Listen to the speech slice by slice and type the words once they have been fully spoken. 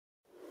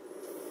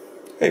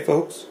Hey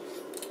folks,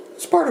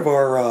 as part of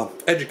our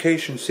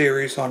education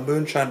series on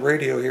Moonshine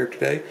Radio here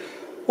today,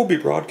 we'll be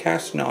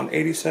broadcasting on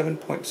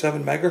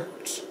 87.7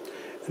 megahertz,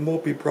 and we'll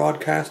be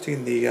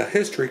broadcasting the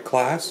history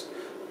class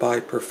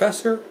by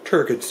Professor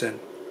Turgidson.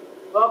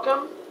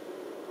 Welcome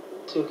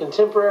to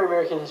Contemporary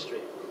American History.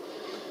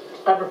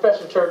 I'm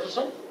Professor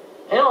Turgidson,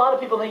 and a lot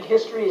of people think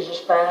history is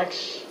just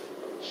facts,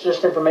 it's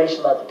just information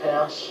about the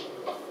past,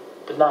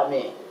 but not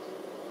me.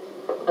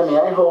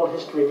 I hold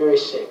history very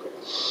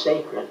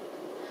sacred.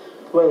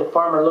 The way the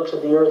farmer looks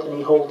at the earth and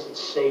he holds it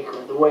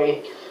sacred. The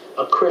way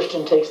a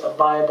Christian takes the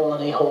Bible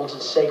and he holds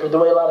it sacred. The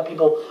way a lot of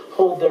people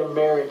hold their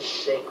marriage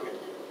sacred.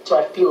 That's how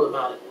I feel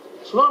about it.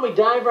 So why don't we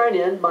dive right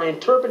in by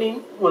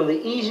interpreting one of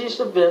the easiest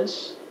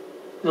events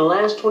in the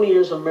last 20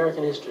 years of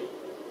American history.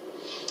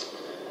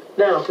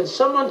 Now, can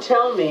someone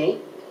tell me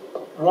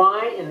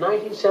why in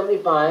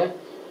 1975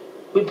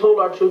 we pulled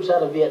our troops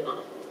out of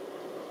Vietnam?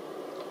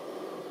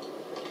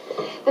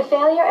 The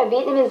failure of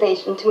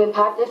Vietnamization to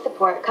impart their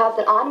support caused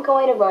an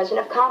ongoing erosion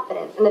of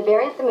confidence in the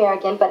various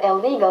American but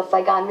illegal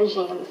Saigon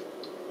regimes.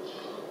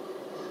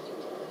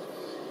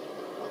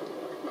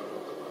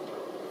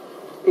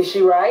 Is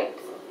she right?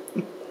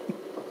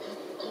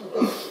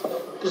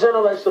 Because I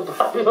know that's the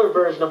popular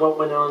version of what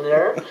went on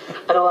there.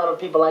 And a lot of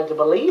people like to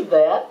believe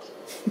that.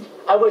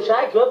 I wish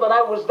I could, but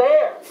I was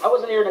there. I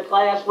wasn't here in a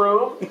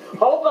classroom,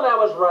 hoping I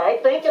was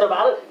right, thinking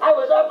about it. I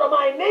was up to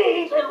my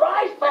knees in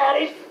rice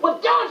paddies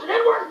with Johnson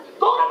Edwards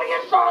going up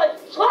against Charlie,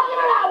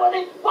 slugging it out with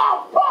him,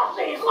 while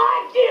pussies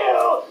like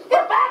you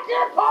were back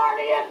here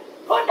partying,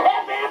 putting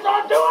headbands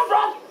on, doing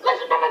drugs,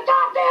 listening to the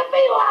goddamn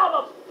Beatle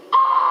album.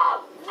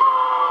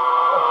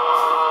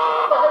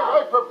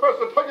 Hey,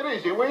 Professor, take it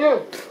easy, will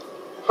you?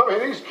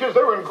 These kids,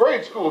 they were in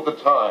grade school at the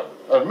time.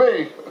 And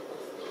me,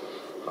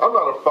 I'm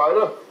not a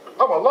fighter.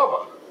 I'm a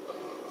lover.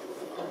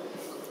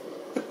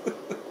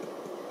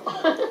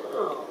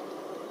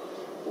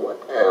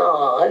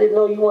 Well, I didn't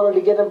know you wanted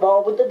to get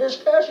involved with the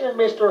discussion,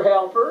 Mr.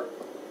 Helper.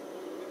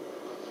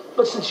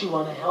 But since you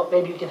want to help,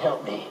 maybe you can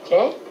help me,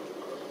 okay?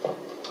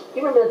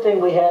 You remember that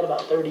thing we had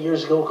about 30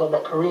 years ago called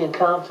the Korean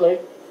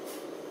conflict?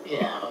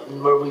 Yeah,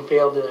 where we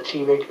failed to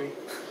achieve victory.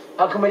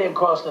 How come we didn't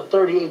cross the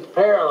 38th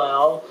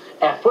parallel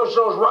and push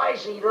those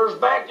rice eaters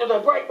back to the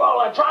Great Wall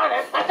of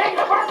China and take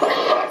the first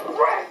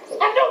brick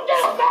and do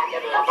this back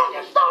into the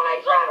fucking Stone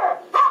Age River?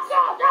 How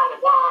come? Tell me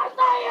why?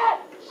 Say it!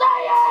 Say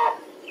it!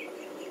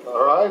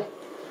 All right,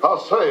 I'll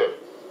say it.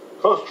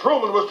 Because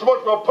Truman was too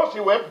much of a pussy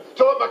wimp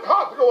to let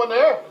MacArthur go in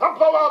there and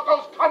blow out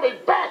those commie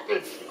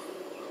bastards.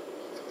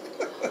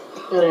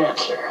 Good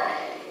answer.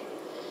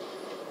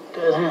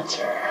 Good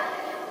answer.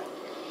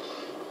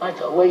 I like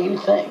the way you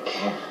think.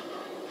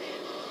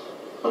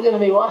 We're going to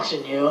be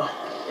watching you.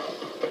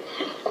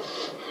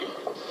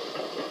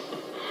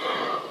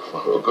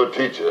 Well, a good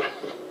teacher.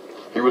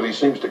 He really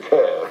seems to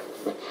care.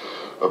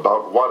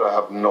 About what, I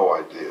have no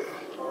idea.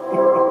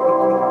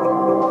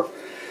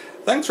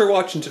 Thanks for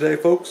watching today,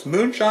 folks.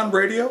 Moonshine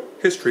Radio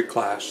History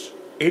Class,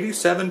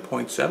 87.7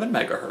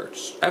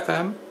 megahertz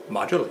FM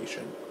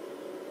modulation.